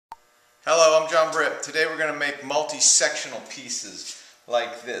Hello, I'm Britt. Today we're going to make multi-sectional pieces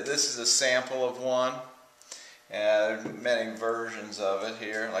like this. This is a sample of one. And there's many versions of it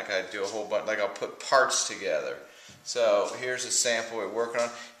here. Like I do a whole bunch, like I'll put parts together. So here's a sample we're working on.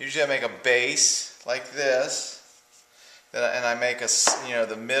 Usually I make a base like this. And I make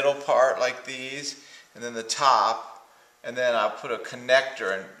the middle part like these, and then the top, and then I'll put a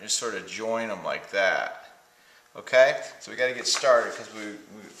connector and just sort of join them like that. Okay, so we got to get started because we've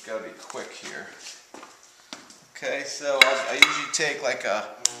got to be quick here. Okay, so I usually take like a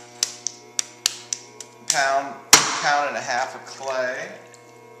pound and a half of clay.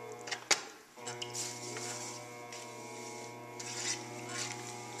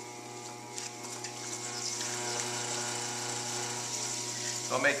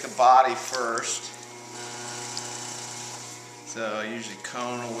 So I'll make the body first. So I usually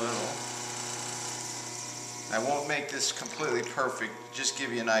cone a little. I won't make this completely perfect, just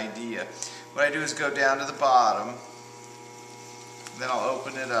give you an idea. What I do is go down to the bottom, then I'll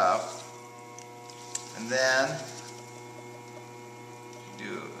open it up, and then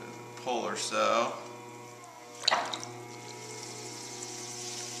do a pull or so.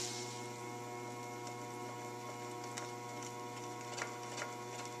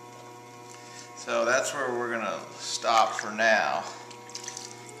 So that's where we're going to stop for now.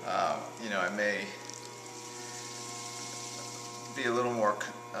 I may be a little more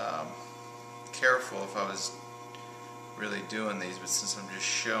careful if I was really doing these, but since I'm just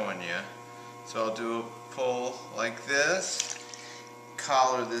showing you, so I'll do a pull like this,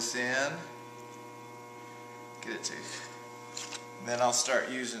 collar this in, get it to, then I'll start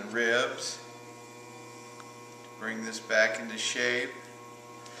using ribs to bring this back into shape.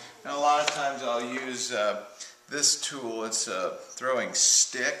 Now a lot of times I'll use this tool. It's a throwing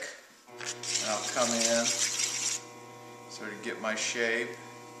stick, and I'll come in, sort of get my shape,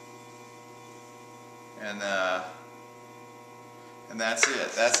 and that's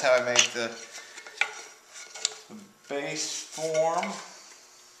it. That's how I make the base form.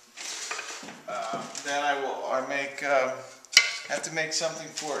 Then I have to make something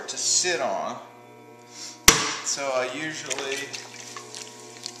for it to sit on. So I usually,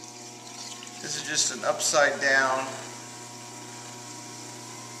 this is just an upside down,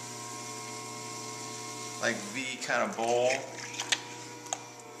 like V kind of bowl.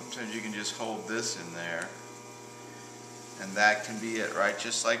 Sometimes you can just hold this in there, and that can be it, right?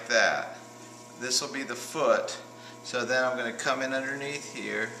 Just like that. This will be the foot. So then I'm going to come in underneath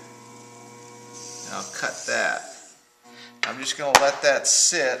here, and I'll cut that. I'm just going to let that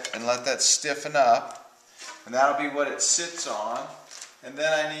sit and let that stiffen up, and that'll be what it sits on. And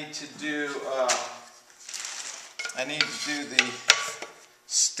then I need to do the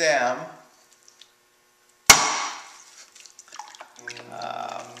stem.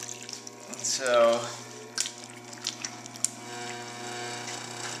 And so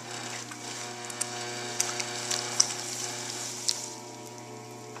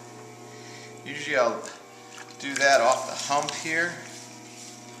usually I'll do that off the hump here,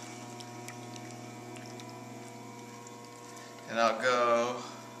 and I'll go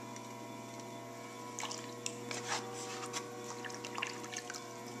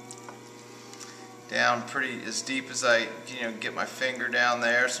down pretty as deep as I get my finger down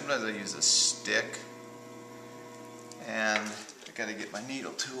there. Sometimes I use a stick, and I got to get my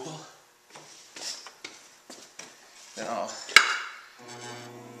needle tool. Then I'll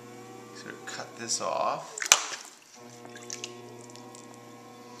sort of cut this off.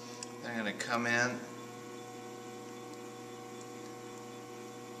 Then I'm going to come in .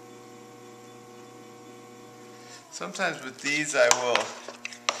 Sometimes with these I will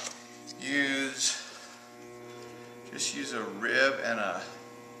just use a rib and a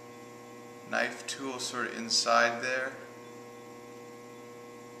knife tool sort of inside there.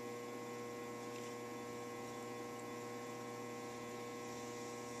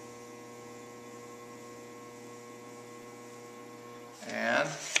 And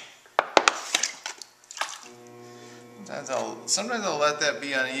sometimes I'll let that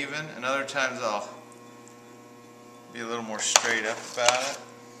be uneven, and other times I'll be a little more straight up about it.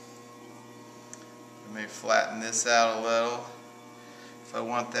 I may flatten this out a little. If I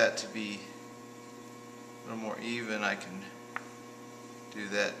want that to be a little more even, I can do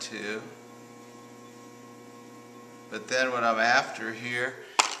that too. But then what I'm after here,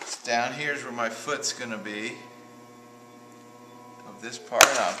 down here is where my foot's going to be of this part,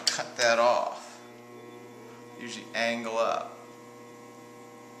 and I'll cut that off. Usually angle up.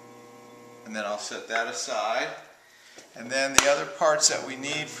 And then I'll set that aside. And then the other parts that we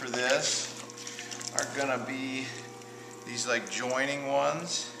need for this are going to be these like joining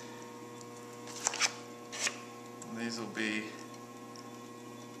ones. these will be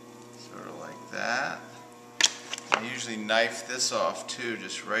sort of like that. I usually knife this off too,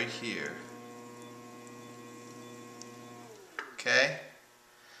 just right here. Okay,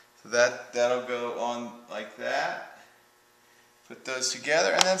 so that'll go on like that. Put those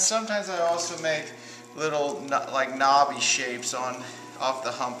together, and then sometimes I also make little like knobby shapes off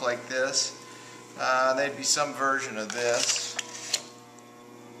the hump like this. There'd be some version of this,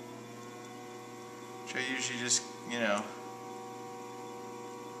 which I usually just, you know,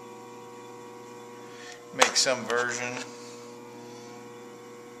 make some version.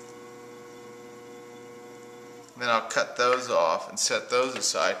 Then I'll cut those off and set those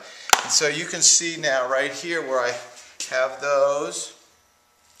aside. And so you can see now right here where I have those,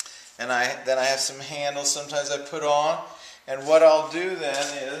 and then I have some handles sometimes I put on. And what I'll do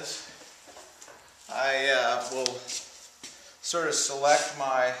then is I will sort of select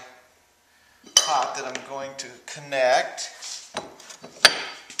my pot that I'm going to connect.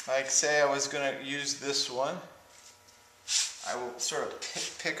 Like say I was going to use this one. I will sort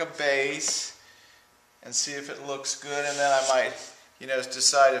of pick a base and see if it looks good, and then I might, you know,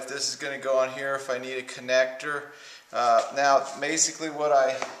 decide if this is going to go on here, if I need a connector. Now basically what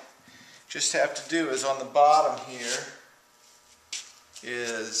I just have to do is on the bottom here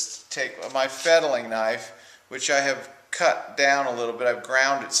is take my fettling knife, which I have cut down a little bit. I've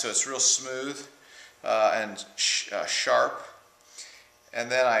ground it so it's real smooth and sharp.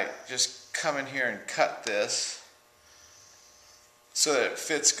 And then I just come in here and cut this so that it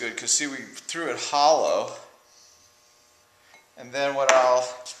fits good, because see, we threw it hollow. And then what I'll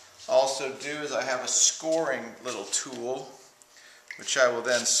also do is I have a scoring little tool, which I will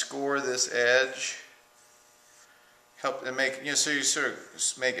then score this edge, help and make, you know, so you sort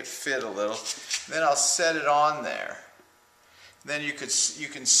of make it fit a little. Then I'll set it on there. Then you can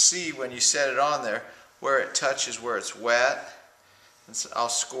see when you set it on there where it touches where it's wet. And so I'll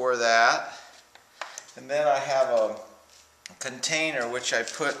score that. And then I have a container which I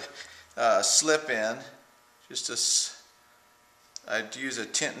put slip in. I'd use a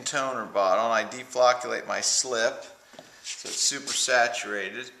tint and toner bottle, and I deflocculate my slip so it's super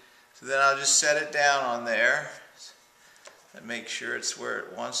saturated. So then I'll just set it down on there and make sure it's where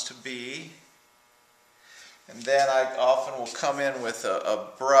it wants to be. And then I often will come in with a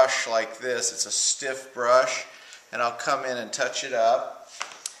brush like this. It's a stiff brush, and I'll come in and touch it up.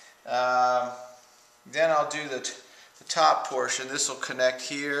 Then I'll do the top portion. This will connect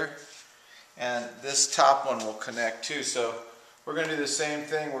here, and this top one will connect too. So we're going to do the same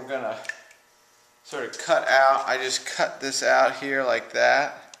thing. We're going to sort of cut out. I just cut this out here like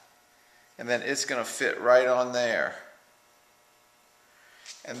that, and then it's going to fit right on there.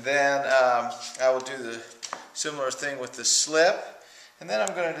 And then I will do the similar thing with the slip. And then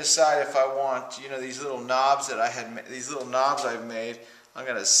I'm going to decide if I want, you know, these little knobs that I've made. I'm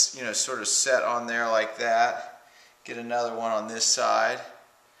going to, you know, sort of set on there like that. Get another one on this side.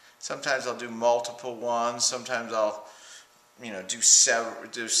 Sometimes I'll do multiple ones. Sometimes I'll, you know, do several,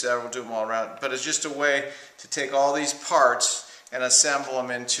 do them all around. But it's just a way to take all these parts and assemble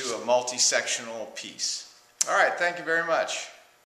them into a multi-sectional piece. All right, thank you very much.